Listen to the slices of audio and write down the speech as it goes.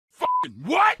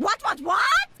What? What?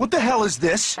 What the hell is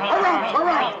this? Harumph.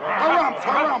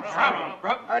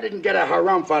 I didn't get a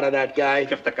harumph out of that guy.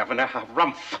 Give the governor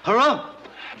harumph. Harumph?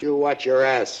 You watch your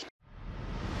ass.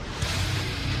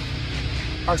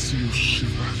 I see you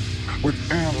shiver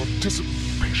with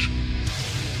anticipation.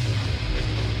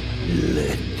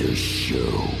 Let the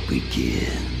show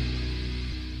begin.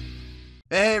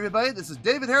 Hey everybody, this is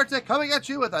David Heretic coming at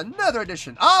you with another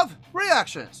edition of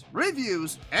Reactions,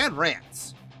 Reviews, and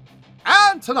Rants.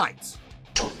 And tonight...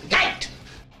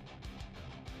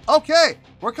 Okay,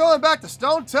 we're coming back to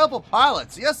Stone Temple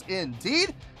Pilots. Yes,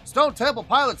 indeed. Stone Temple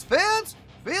Pilots fans,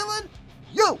 feeling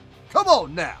you. Come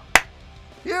on now.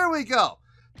 Here we go.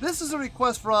 This is a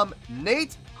request from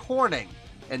Nate Corning.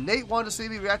 And Nate wanted to see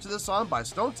me react to this song by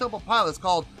Stone Temple Pilots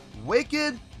called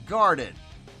Wicked Garden.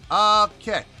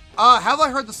 Okay. Have I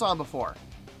heard the song before?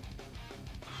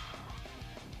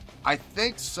 I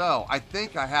think so. I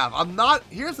think I have.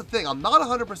 Here's the thing. I'm not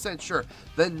 100% sure.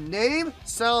 The name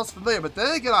sounds familiar, but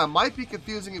then again, I might be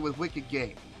confusing it with Wicked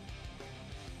Game.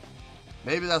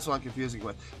 Maybe that's what I'm confusing it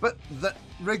with. But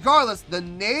regardless, the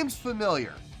name's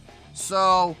familiar.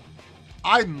 So,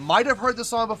 I might have heard the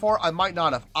song before. I might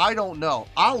not have. I don't know.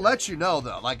 I'll let you know,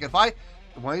 though. Like,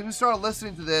 when we start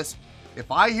listening to this,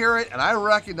 if I hear it and I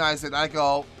recognize it, and I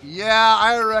go, yeah,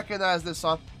 I recognize this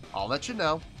song, I'll let you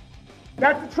know.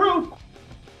 That's the truth.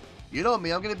 You know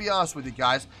me, I'm going to be honest with you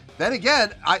guys. Then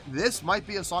again, this might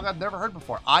be a song I've never heard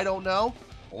before. I don't know.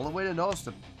 Only way to know is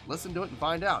to listen to it and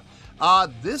find out.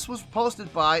 This was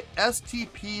posted by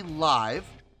STP Live.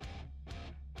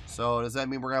 So does that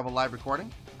mean we're going to have a live recording?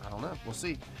 I don't know. We'll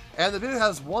see. And the video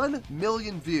has 1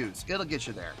 million views. It'll get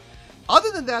you there.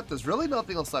 Other than that, there's really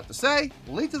nothing else left to say.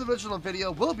 Link to the original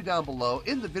video will be down below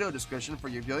in the video description for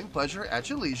your viewing pleasure at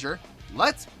your leisure.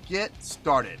 Let's get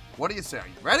started. What do you say? Are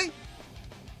you ready?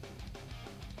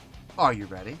 Are you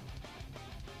ready?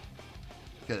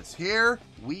 Because here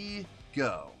we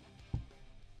go.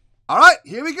 All right,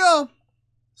 here we go.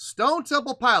 Stone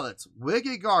Temple Pilots,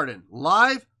 Wicked Garden,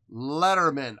 live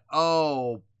Letterman.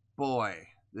 Oh boy,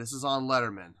 this is on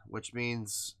Letterman, which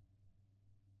means...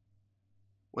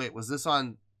 Wait, was this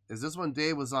on... Is this when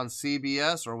Dave was on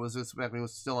CBS, or was this back when he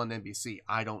was still on NBC?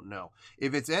 I don't know.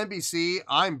 If it's NBC,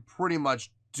 I'm pretty much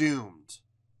doomed.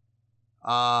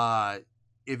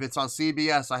 If it's on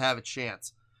CBS, I have a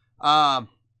chance. Letterman's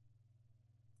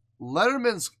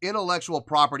intellectual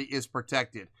property is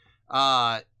protected.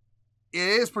 It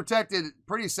is protected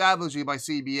pretty savagely by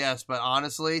CBS, but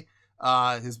honestly,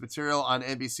 his material on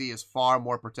NBC is far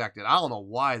more protected. I don't know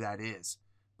why that is,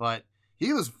 but...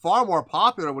 He was far more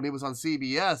popular when he was on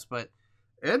CBS, but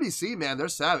NBC, man, they're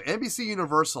savage. NBC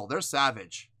Universal, they're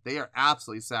savage. They are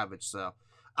absolutely savage. So,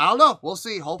 I don't know. We'll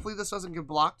see. Hopefully this doesn't get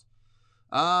blocked.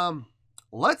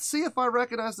 Let's see if I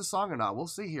recognize the song or not. We'll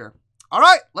see here. All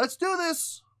right, let's do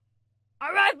this.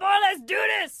 All right, boy, let's do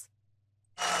this.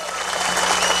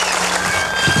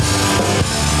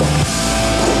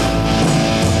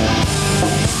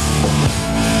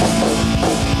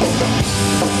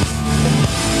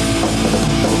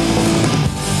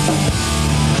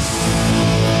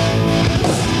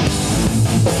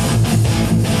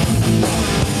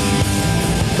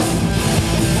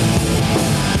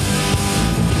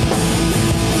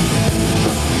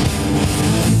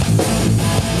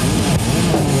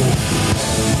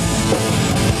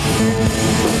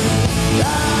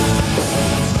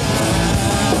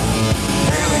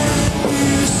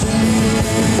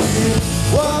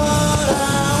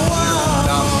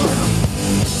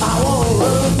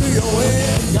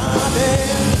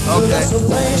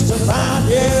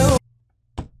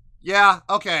 Yeah,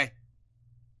 okay.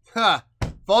 Huh.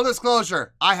 Full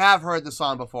disclosure, I have heard the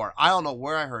song before. I don't know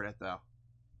where I heard it, though.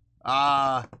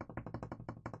 Might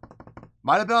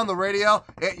have been on the radio.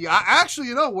 Actually,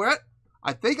 you know what?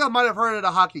 I think I might have heard it at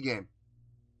a hockey game.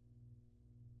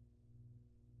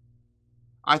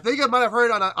 I think I might have heard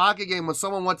it on a hockey game when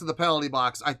someone went to the penalty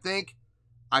box. I think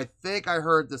I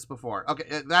heard this before.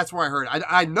 Okay, that's where I heard it.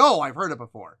 I know I've heard it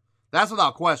before. That's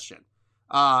without question.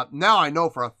 Now I know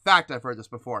for a fact I've heard this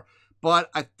before.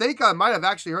 But I think I might have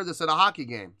actually heard this at a hockey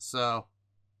game. So,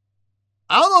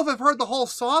 I don't know if I've heard the whole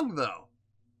song, though.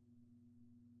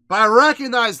 But I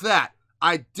recognize that.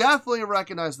 I definitely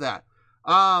recognize that.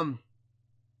 But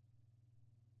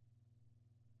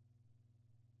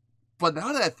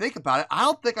now that I think about it, I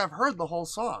don't think I've heard the whole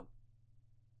song.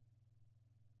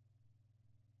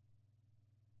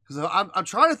 Because I'm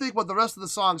trying to think what the rest of the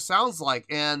song sounds like,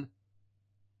 and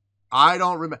I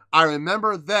don't remember. I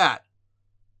remember that.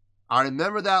 I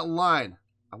remember that line.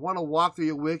 I want to walk through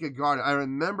your wicked garden. I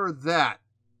remember that.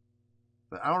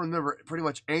 But I don't remember pretty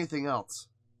much anything else.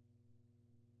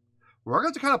 We're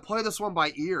going to kind of play this one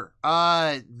by ear.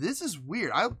 This is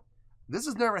weird. This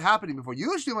has never happened before.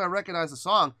 Usually when I recognize a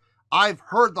song, I've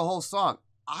heard the whole song.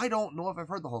 I don't know if I've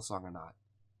heard the whole song or not.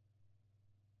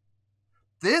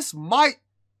 This might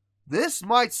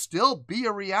still be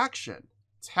a reaction,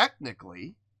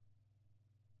 technically,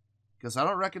 because I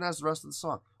don't recognize the rest of the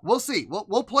song. We'll see.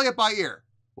 We'll play it by ear.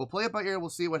 We'll play it by ear. We'll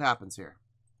see what happens here.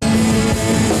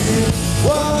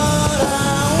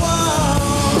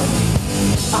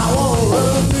 I wanna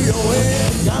run through your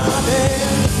wind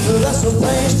garden, so that's the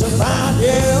place to find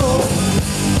you.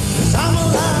 'Cause I'm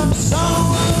alive, so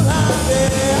alive,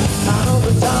 yeah. I know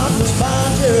the darkness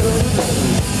finds you.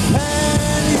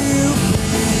 And you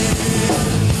feel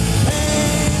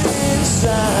pain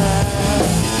inside.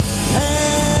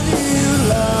 And you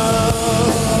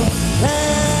love,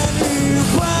 and you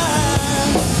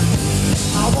cry.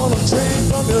 I wanna drink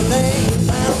from your naked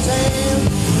fountain.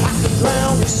 I can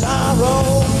drown your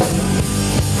sorrow.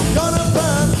 I'm gonna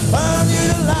burn you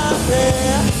to life,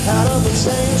 yeah. Out of the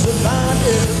chains that bind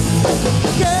you.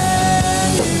 Can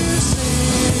you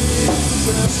see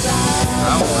the sky?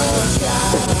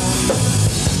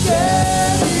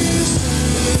 Can you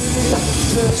see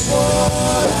just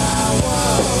what I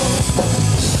want?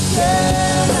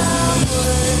 Can I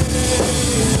bring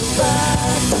you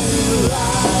back to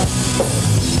life?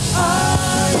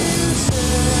 Are you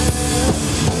still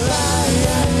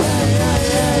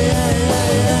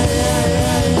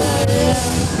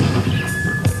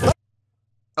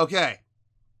Okay,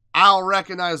 I'll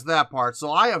recognize that part.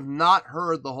 So I have not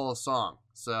heard the whole song.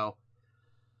 So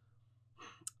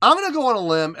I'm gonna go on a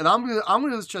limb, and I'm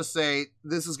gonna just say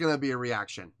this is gonna be a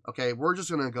reaction. Okay, we're just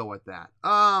gonna go with that.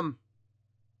 I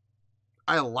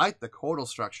like the chordal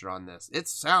structure on this. It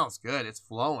sounds good. It's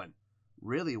flowing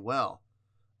really well.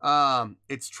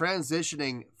 It's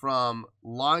transitioning from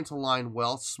line to line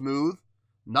well, smooth.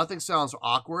 Nothing sounds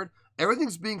awkward.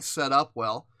 Everything's being set up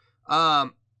well.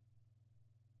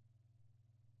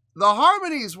 The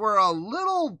harmonies were a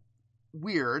little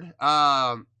weird.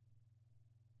 And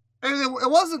it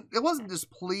wasn't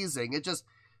displeasing. It just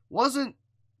wasn't.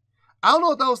 I don't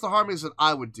know if that was the harmonies that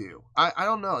I would do. I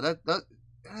don't know. I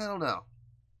don't know.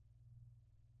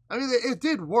 I mean, it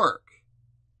did work.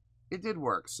 It did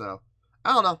work. So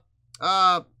I don't know.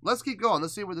 Let's keep going.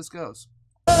 Let's see where this goes.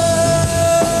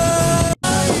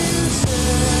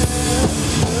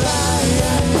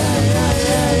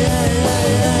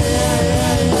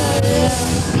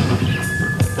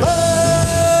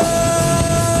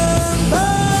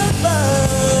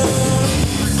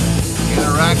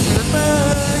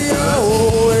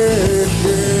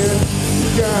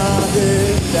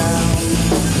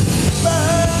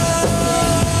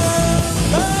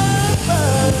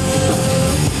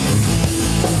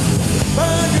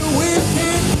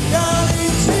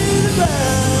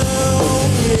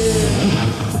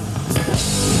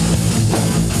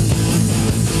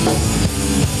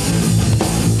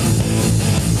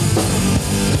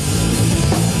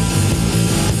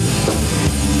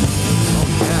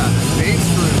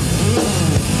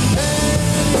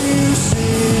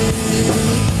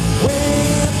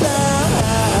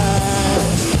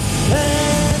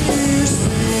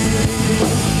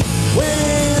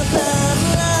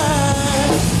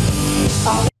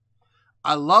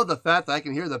 I love the fact that I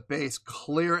can hear the bass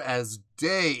clear as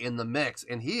day in the mix,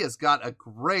 and he has got a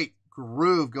great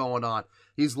groove going on.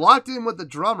 He's locked in with the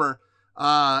drummer,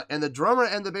 and the drummer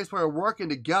and the bass player are working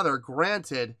together,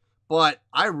 granted, but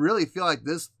I really feel like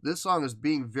this song is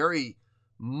being very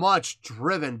much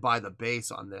driven by the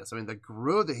bass on this. I mean, the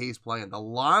groove that he's playing, the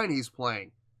line he's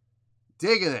playing,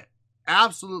 digging it.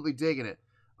 Absolutely digging it.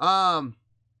 What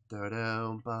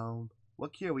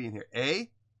key are we in here?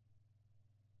 A?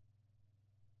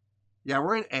 Yeah,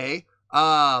 we're in A.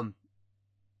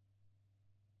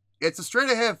 It's a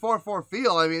straight ahead 4/4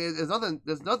 feel. I mean,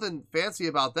 there's nothing fancy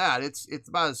about that. It's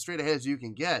about as straight ahead as you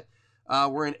can get.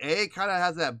 We're in A, kind of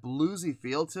has that bluesy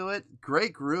feel to it.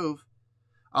 Great groove.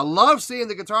 I love seeing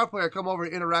the guitar player come over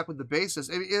and interact with the bassist.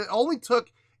 It only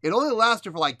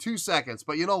lasted for like 2 seconds,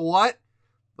 but you know what?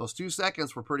 Those 2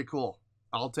 seconds were pretty cool.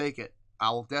 I'll take it.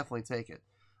 I will definitely take it.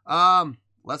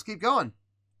 Let's keep going.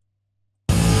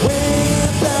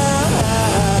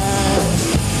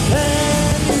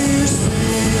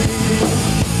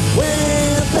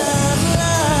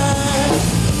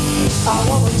 I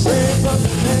wanna drink from the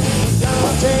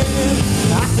fountain.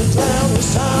 I can drown your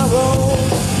sorrow.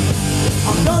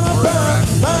 I'm gonna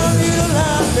burn you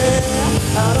alive,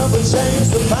 yeah. Out of the chains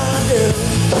to find you.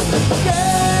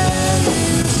 Can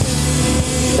you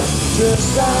see just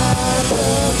like the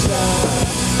time?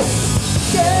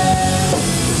 Can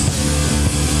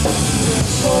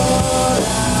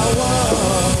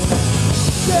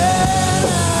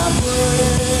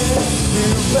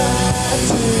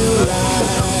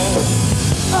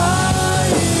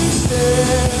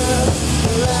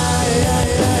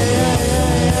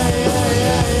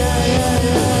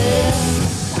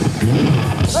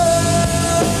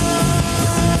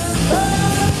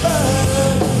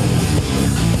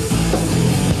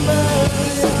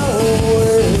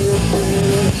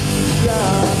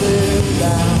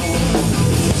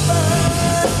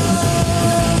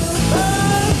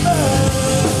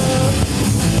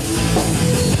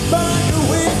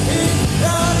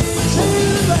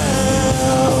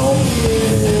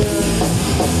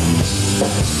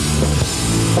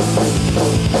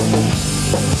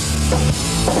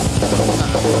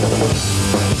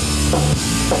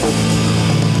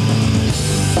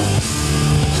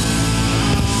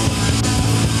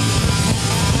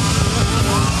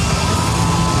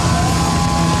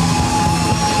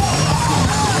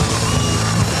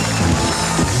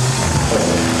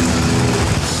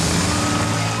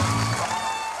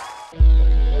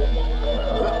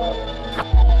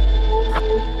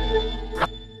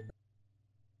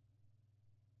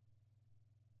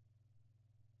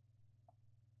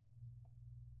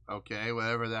Okay,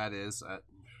 whatever that is.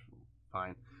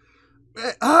 Fine.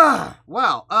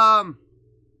 Wow.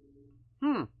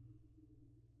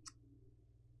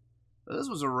 This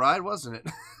was a ride, wasn't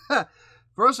it?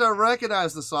 First, I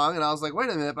recognized the song, and I was like, wait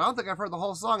a minute, but I don't think I've heard the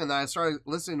whole song. And then I started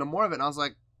listening to more of it, and I was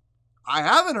like, I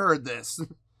haven't heard this.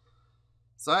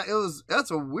 So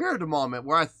that's a weird moment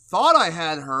where I thought I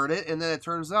had heard it, and then it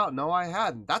turns out, no, I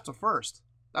hadn't. That's a first.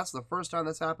 That's the first time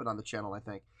that's happened on the channel, I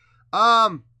think.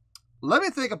 Let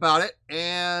me think about it,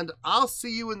 and I'll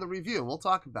see you in the review. We'll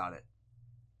talk about it.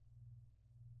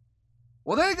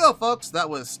 Well, there you go, folks. That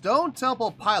was Stone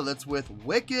Temple Pilots with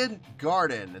Wicked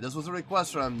Garden. This was a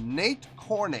request from Nate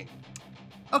Corning.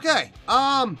 Okay,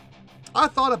 I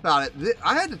thought about it.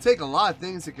 I had to take a lot of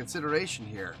things into consideration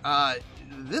here.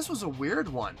 This was a weird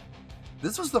one.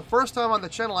 This was the first time on the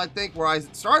channel, I think, where I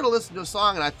started to listen to a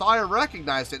song and I thought I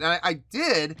recognized it. And I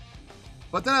did,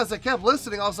 but then as I kept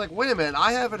listening, I was like, wait a minute,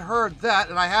 I haven't heard that,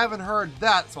 and I haven't heard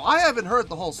that. So I haven't heard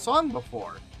the whole song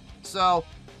before. So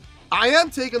I am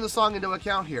taking the song into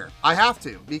account here. I have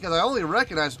to, because I only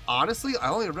recognize, honestly, I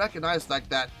only recognize like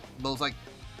that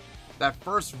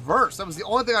first verse. That was the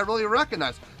only thing I really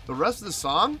recognized. The rest of the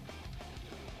song,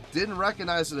 didn't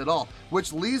recognize it at all,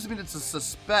 which leads me to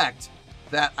suspect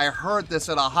that I heard this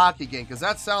at a hockey game, because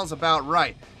that sounds about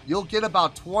right. You'll get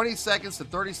about 20 seconds to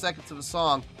 30 seconds of a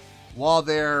song while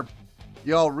they're,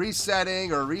 you know,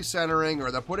 resetting or recentering,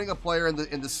 or they're putting a player in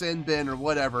the sin bin or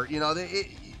whatever, you know,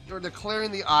 or they're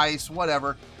clearing the ice,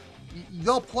 whatever.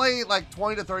 They'll play like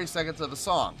 20 to 30 seconds of a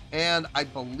song, and I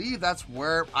believe that's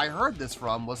where I heard this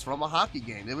from, was from a hockey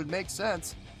game. It would make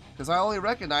sense, because I only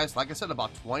recognized, like I said,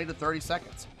 about 20 to 30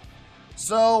 seconds.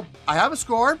 So I have a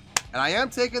score, and I am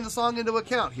taking the song into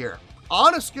account here.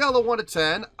 On a scale of 1 to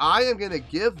 10, I am going to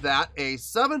give that a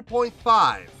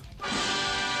 7.5.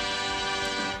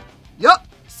 Yep,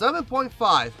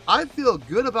 7.5. I feel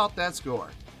good about that score.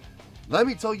 Let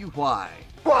me tell you why.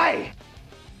 Why?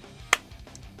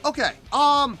 Okay,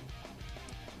 the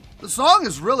song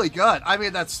is really good. I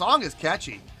mean, that song is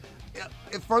catchy.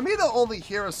 For me to only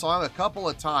hear a song a couple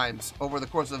of times over the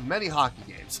course of many hockey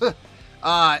games,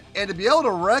 and to be able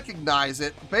to recognize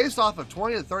it based off of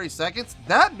 20 to 30 seconds,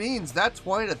 that means that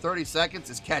 20 to 30 seconds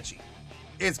is catchy.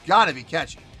 It's got to be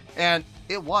catchy. And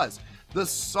it was. The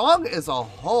song as a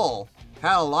whole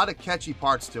had a lot of catchy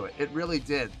parts to it. It really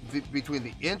did. Between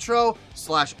the intro /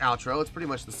 outro, it's pretty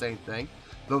much the same thing.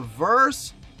 The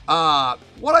verse,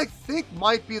 what I think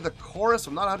might be the chorus,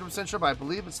 I'm not 100% sure, but I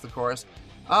believe it's the chorus.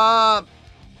 All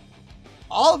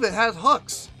of it has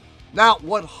hooks. Now,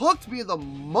 what hooked me the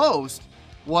most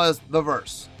was the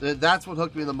verse. That's what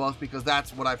hooked me the most, because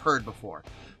that's what I've heard before.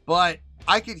 But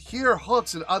I could hear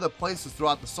hooks in other places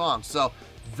throughout the song. So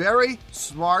very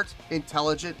smart,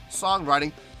 intelligent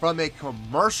songwriting from a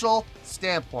commercial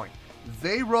standpoint.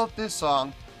 They wrote this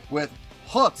song with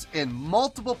hooks in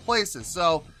multiple places.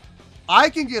 So I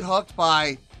can get hooked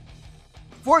by,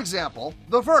 for example,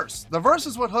 the verse. The verse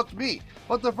is what hooked me,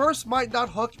 but the verse might not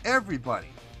hook everybody.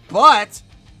 But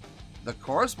the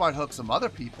chorus might hook some other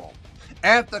people.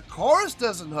 And if the chorus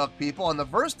doesn't hook people and the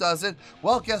verse doesn't,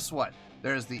 well, guess what?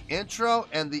 There's the intro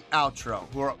and the outro,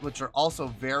 which are also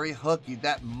very hooky,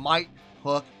 that might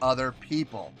hook other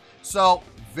people. So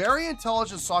very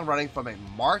intelligent songwriting from a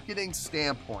marketing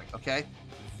standpoint, okay?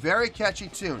 Very catchy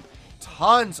tune.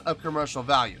 Tons of commercial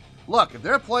value. Look, if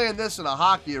they're playing this in a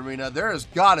hockey arena, there has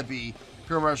got to be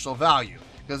commercial value,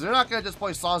 because they're not going to just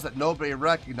play songs that nobody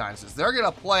recognizes. They're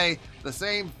going to play the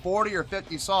same 40 or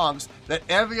 50 songs that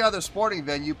every other sporting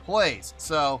venue plays.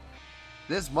 So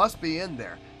this must be in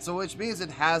there. So which means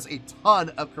it has a ton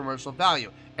of commercial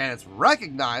value, and it's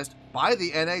recognized by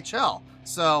the NHL.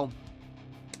 So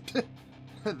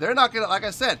they're not going to, like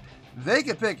I said, they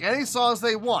can pick any songs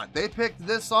they want. They picked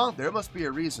this song, there must be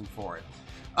a reason for it.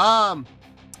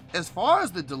 As far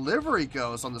as the delivery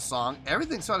goes on the song,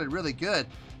 everything sounded really good.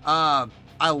 I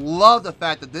love the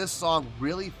fact that this song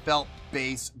really felt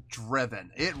bass driven.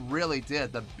 It really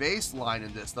did. The bass line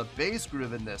in this, the bass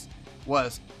groove in this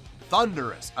was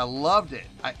thunderous. I loved it.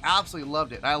 I absolutely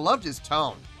loved it. And I loved his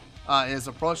tone, his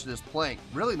approach to his playing.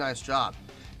 Really nice job.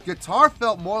 Guitar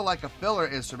felt more like a filler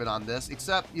instrument on this,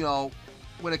 except, you know,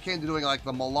 when it came to doing like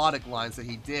the melodic lines that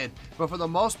he did. But for the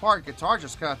most part, guitar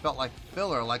just kind of felt like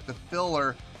filler, like the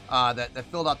filler that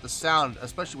filled out the sound,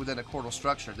 especially within a chordal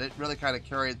structure. That really kind of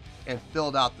carried and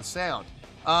filled out the sound.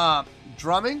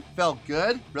 Drumming felt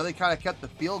good, really kind of kept the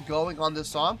feel going on this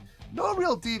song. No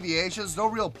real deviations, no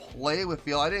real play with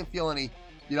feel. I didn't feel any,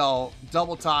 you know,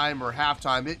 double time or half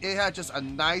time. It had just a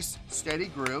nice steady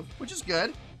groove, which is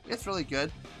good. It's really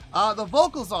good. The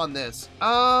vocals on this,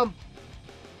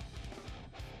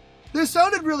 they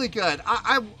sounded really good.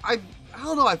 I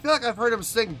don't know. I feel like I've heard him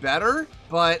sing better,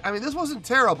 but I mean, this wasn't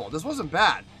terrible. This wasn't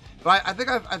bad. But I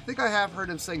think I have heard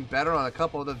him sing better on a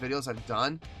couple of the videos I've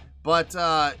done. But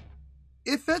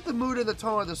it fit the mood and the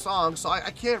tone of the song, so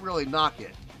I can't really knock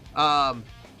it.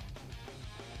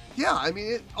 Yeah, I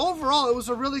mean, overall, it was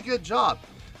a really good job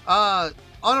on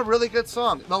a really good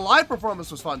song. The live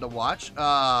performance was fun to watch.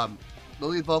 The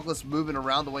lead vocalist moving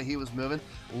around the way he was moving.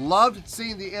 Loved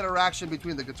seeing the interaction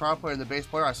between the guitar player and the bass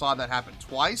player. I saw that happen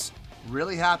twice.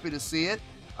 Really happy to see it.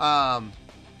 I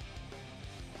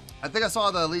think I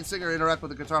saw the lead singer interact with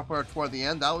the guitar player toward the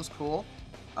end. That was cool.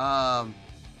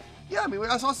 Yeah, I mean,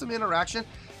 I saw some interaction.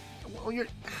 When you're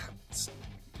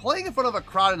playing in front of a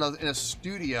crowd in a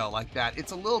studio like that,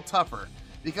 it's a little tougher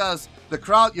because the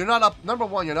crowd, you're not up, number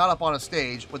one, you're not up on a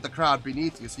stage with the crowd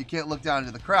beneath you, so you can't look down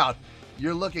into the crowd.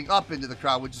 You're looking up into the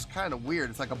crowd, which is kind of weird.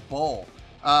 It's like a bowl.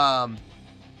 And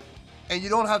you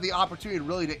don't have the opportunity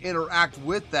really to interact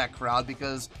with that crowd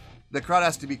because the crowd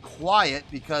has to be quiet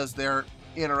because they're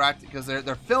interacting, because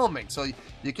they're filming. So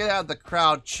you can't have the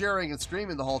crowd cheering and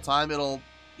screaming the whole time. It'll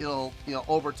you know,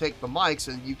 overtake the mics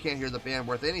and you can't hear the band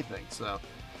worth anything. So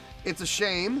it's a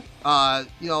shame.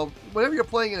 You know, whenever you're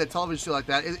playing in a television show like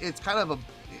that, it's kind of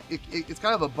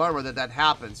a bummer that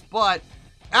happens. But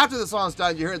after the song's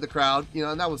done, you heard the crowd, you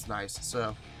know, and that was nice.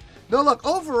 So, no, look,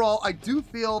 overall, I do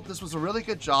feel this was a really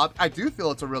good job. I do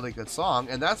feel it's a really good song,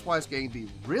 and that's why it's getting the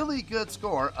really good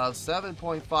score of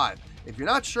 7.5. If you're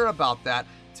not sure about that,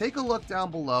 take a look down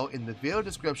below in the video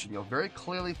description. You'll very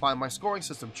clearly find my scoring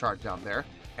system chart down there,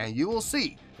 and you will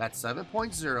see that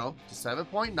 7.0 to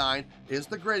 7.9 is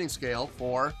the grading scale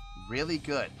for really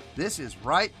good. This is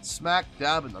right smack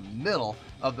dab in the middle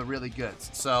of the really goods.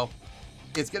 So,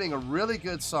 it's getting a really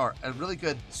good score,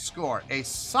 a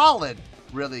solid,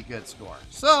 really good score.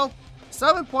 So,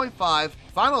 7.5,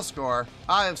 final score,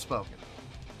 I have spoken.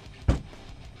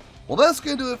 Well, that's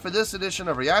going to do it for this edition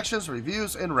of Reactions,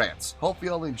 Reviews, and Rants. Hope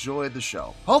you all enjoyed the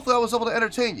show. Hopefully I was able to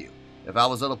entertain you. If I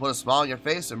was able to put a smile on your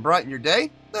face and brighten your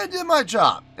day, then I did my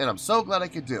job, and I'm so glad I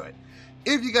could do it.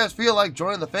 If you guys feel like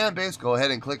joining the fan base, go ahead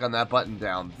and click on that button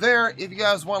down there. If you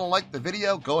guys want to like the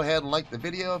video, go ahead and like the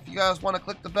video. If you guys want to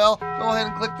click the bell, go ahead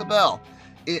and click the bell.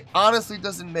 It honestly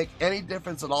doesn't make any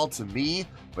difference at all to me,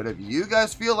 but if you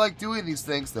guys feel like doing these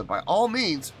things, then by all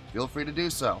means, feel free to do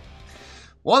so.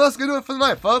 Well, that's going to do it for the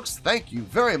night, folks. Thank you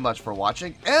very much for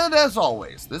watching, and as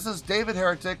always, this is David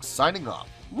Heretic signing off,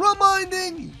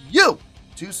 reminding you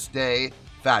to stay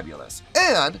fabulous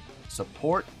and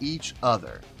support each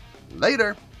other.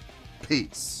 Later.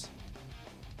 Peace.